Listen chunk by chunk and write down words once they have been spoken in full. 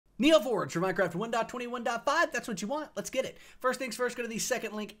NeoForge for Minecraft 1.21.5, that's what you want. Let's get it. First things first, go to the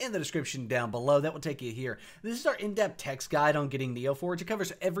second link in the description down below. That will take you here. This is our in-depth text guide on getting NeoForge. It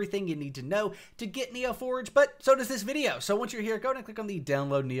covers everything you need to know to get NeoForge, but so does this video. So once you're here, go ahead and click on the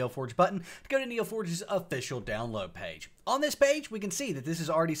Download NeoForge button to go to NeoForge's official download page. On this page, we can see that this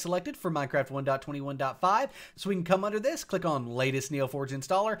is already selected for Minecraft 1.21.5, so we can come under this, click on Latest NeoForge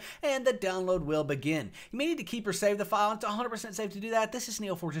Installer, and the download will begin. You may need to keep or save the file. It's 100% safe to do that. This is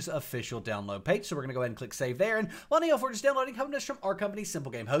NeoForge's official download page, so we're going to go ahead and click Save there. And while NeoForge is downloading, coming to us from our company,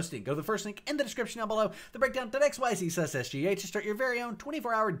 SimpleGameHosting. Go to the first link in the description down below, the breakdown.xyz/SGH to start your very own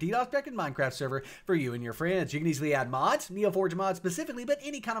 24-hour DDoS-protected Minecraft server for you and your friends. You can easily add mods, NeoForge mods specifically, but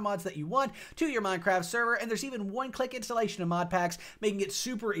any kind of mods that you want to your Minecraft server, and there's even one-click installation of mod packs, making it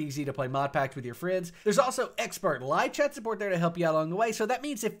super easy to play mod packs with your friends. There's also expert live chat support there to help you out along the way, so that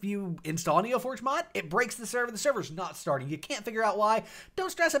means if you install NeoForge mod, it breaks the server's not starting. You can't figure out why.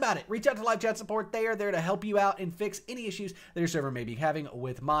 Don't stress about it. Reach out to live chat support. They are there to help you out and fix any issues that your server may be having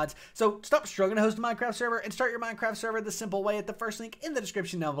with mods. So stop struggling to host a Minecraft server and start your Minecraft server the simple way at the first link in the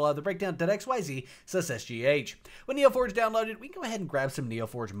description down below, the breakdown.xyz/SGH. When NeoForge downloaded, we can go ahead and grab some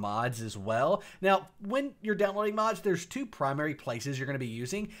NeoForge mods as well. Now, when you're downloading mods, there's two primary places you're going to be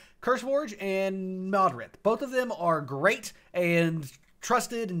using: CurseForge and Modrinth. Both of them are great and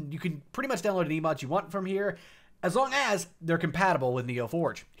trusted, and you can pretty much download any mods you want from here, as long as they're compatible with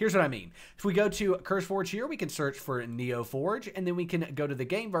NeoForge. Here's what I mean. If we go to CurseForge here, we can search for NeoForge, and then we can go to the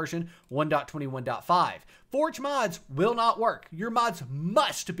game version 1.21.5. Forge mods will not work. Your mods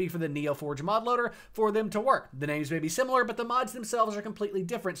must be for the NeoForge mod loader for them to work. The names may be similar, but the mods themselves are completely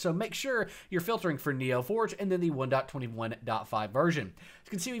different, so make sure you're filtering for NeoForge and then the 1.21.5 version. As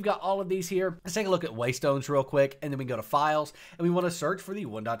you can see, we've got all of these here. Let's take a look at Waystones real quick, and then we can go to Files, and we want to search for the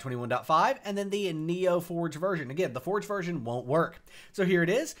 1.21.5 and then the NeoForge version. Again, the Forge version won't work. So here it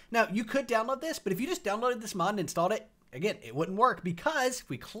is. Now, you could download this, but if you just downloaded this mod and installed it, again, it wouldn't work, because if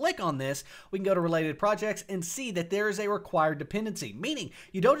we click on this, we can go to related projects and see that there is a required dependency, meaning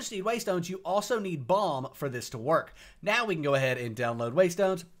you don't just need Waystones, you also need Bomb for this to work. Now we can go ahead and download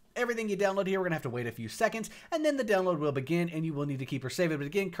Waystones. Everything you download here, we're going to have to wait a few seconds, and then the download will begin, and you will need to keep or save it. But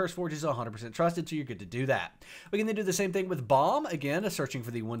again, CurseForge is 100% trusted, so you're good to do that. We can then do the same thing with Bomb, again, searching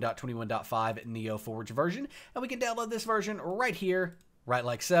for the 1.21.5 NeoForge version, and we can download this version right here, right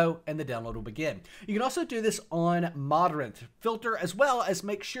like so, and the download will begin. You can also do this on Modrinth. Filter as well as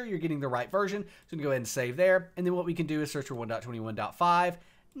make sure you're getting the right version. So we can go ahead and save there, and then what we can do is search for 1.21.5,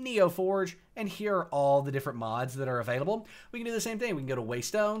 NeoForge, and here are all the different mods that are available. We can do the same thing. We can go to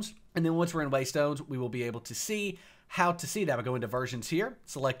Waystones, and then once we're in Waystones, we will be able to see how to see that. We'll go into versions here,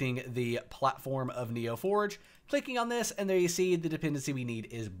 selecting the platform of NeoForge, clicking on this, and there you see the dependency we need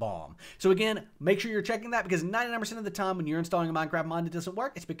is Bomb. So again, make sure you're checking that, because 99% of the time when you're installing a Minecraft mod that doesn't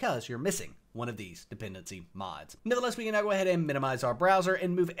work, it's because you're missing one of these dependency mods. Nevertheless, we can now go ahead and minimize our browser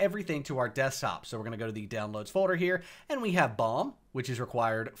and move everything to our desktop. So we're going to go to the Downloads folder here, and we have Bomb, which is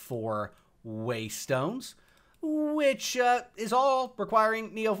required for Waystones, which is all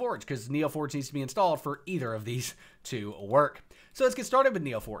requiring NeoForge, because NeoForge needs to be installed for either of these to work. So let's get started with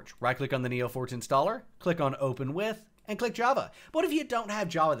NeoForge. Right-click on the NeoForge installer, click on Open With, and click Java. But what if you don't have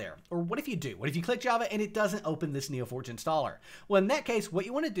Java there? Or what if you do? What if you click Java and it doesn't open this NeoForge installer? Well, in that case, what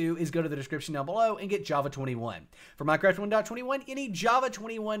you want to do is go to the description down below and get Java 21. For Minecraft 1.21, you need Java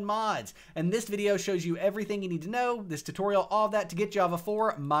 21 mods. And this video shows you everything you need to know, this tutorial, all of that, to get Java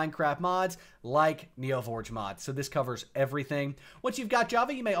for Minecraft mods like NeoForge mods. So this covers everything. Once you've got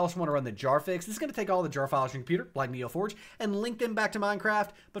Java, you may also want to run the jar fix. This is going to take all the jar files on your computer, like NeoForge, and link them back to Minecraft.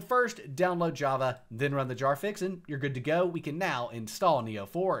 But first, download Java, then run the jar fix, and you're good to go. We can now install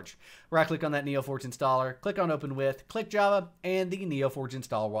NeoForge. Right click on that NeoForge installer, click on Open With, click Java, and the NeoForge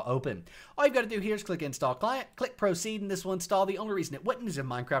installer will open. All you've got to do here is click Install Client, click Proceed, and this will install. The only reason it wouldn't is if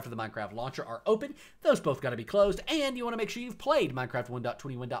Minecraft or the Minecraft launcher are open. Those both got to be closed, and you want to make sure you've played Minecraft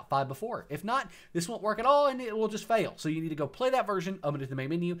 1.21.5 before. If not, this won't work at all, and it will just fail. So you need to go play that version, open it to the main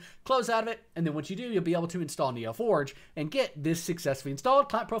menu, close out of it, and then once you do, you'll be able to install NeoForge and get this successfully installed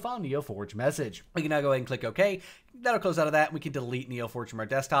client profile NeoForge message. We can now go ahead and click OK. That'll close out of that. We can delete NeoForge from our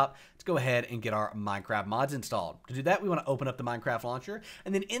desktop. Let's go ahead and get our Minecraft mods installed. To do that, we want to open up the Minecraft launcher,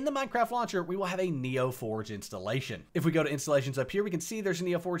 and then in the Minecraft launcher, we will have a NeoForge installation. If we go to installations up here, we can see there's a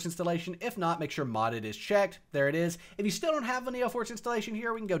NeoForge installation. If not, make sure modded is checked. There it is. If you still don't have a NeoForge installation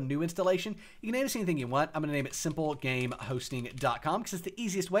here, we can go new installation. You can name this anything you want. I'm going to name it SimpleGameHosting.com, because it's the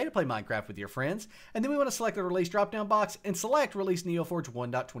easiest way to play Minecraft with your friends. And then we want to select the release drop-down box and select release NeoForge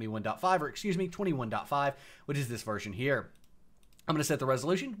 1.21.5, or excuse me, 21.5, which is this version here. I'm going to set the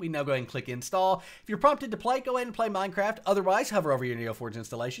resolution. We now go ahead and click install. If you're prompted to play, go ahead and play Minecraft. Otherwise, hover over your NeoForge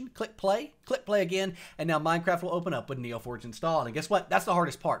installation, click play again, and now Minecraft will open up with NeoForge installed. And guess what? That's the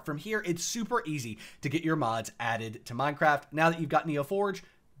hardest part. From here, it's super easy to get your mods added to Minecraft. Now that you've got NeoForge,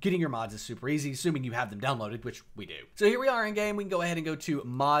 getting your mods is super easy, assuming you have them downloaded, which we do. So here we are in game. We can go ahead and go to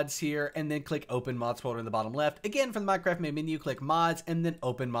mods here and then click open mods folder in the bottom left. Again, from the Minecraft main menu, click mods and then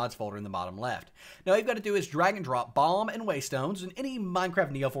open mods folder in the bottom left. Now all you've got to do is drag and drop bomb and waystones and any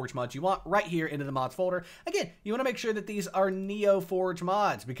Minecraft NeoForge mods you want right here into the mods folder. Again, you want to make sure that these are NeoForge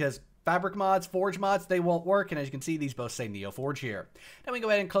mods because Fabric mods, Forge mods, they won't work, and as you can see, these both say NeoForge here. Now we can go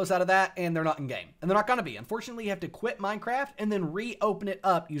ahead and close out of that, and they're not in game. And they're not going to be. Unfortunately, you have to quit Minecraft and then reopen it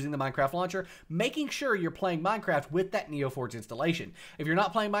up using the Minecraft launcher, making sure you're playing Minecraft with that NeoForge installation. If you're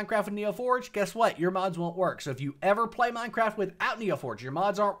not playing Minecraft with NeoForge, guess what? Your mods won't work. So if you ever play Minecraft without NeoForge, your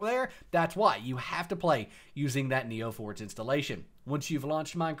mods aren't there, that's why. You have to play using that NeoForge installation. Once you've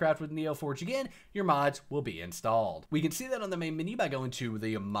launched Minecraft with NeoForge again, your mods will be installed. We can see that on the main menu by going to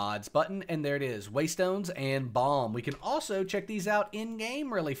the mods button, and there it is, waystones and bomb. We can also check these out in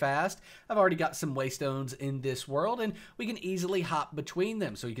game really fast. I've already got some waystones in this world, and we can easily hop between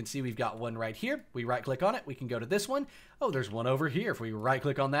them. So you can see we've got one right here. We right click on it, we can go to this one. Oh, there's one over here. If we right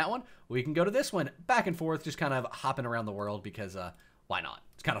click on that one, we can go to this one. Back and forth, just kind of hopping around the world because why not?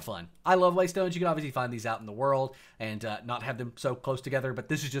 It's kind of fun. I love waystones. You can obviously find these out in the world and not have them so close together, but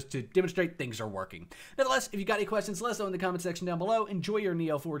this is just to demonstrate things are working. Nonetheless, if you got any questions, let us know in the comment section down below. Enjoy your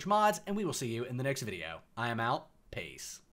NeoForge mods, and we will see you in the next video. I am out. Peace.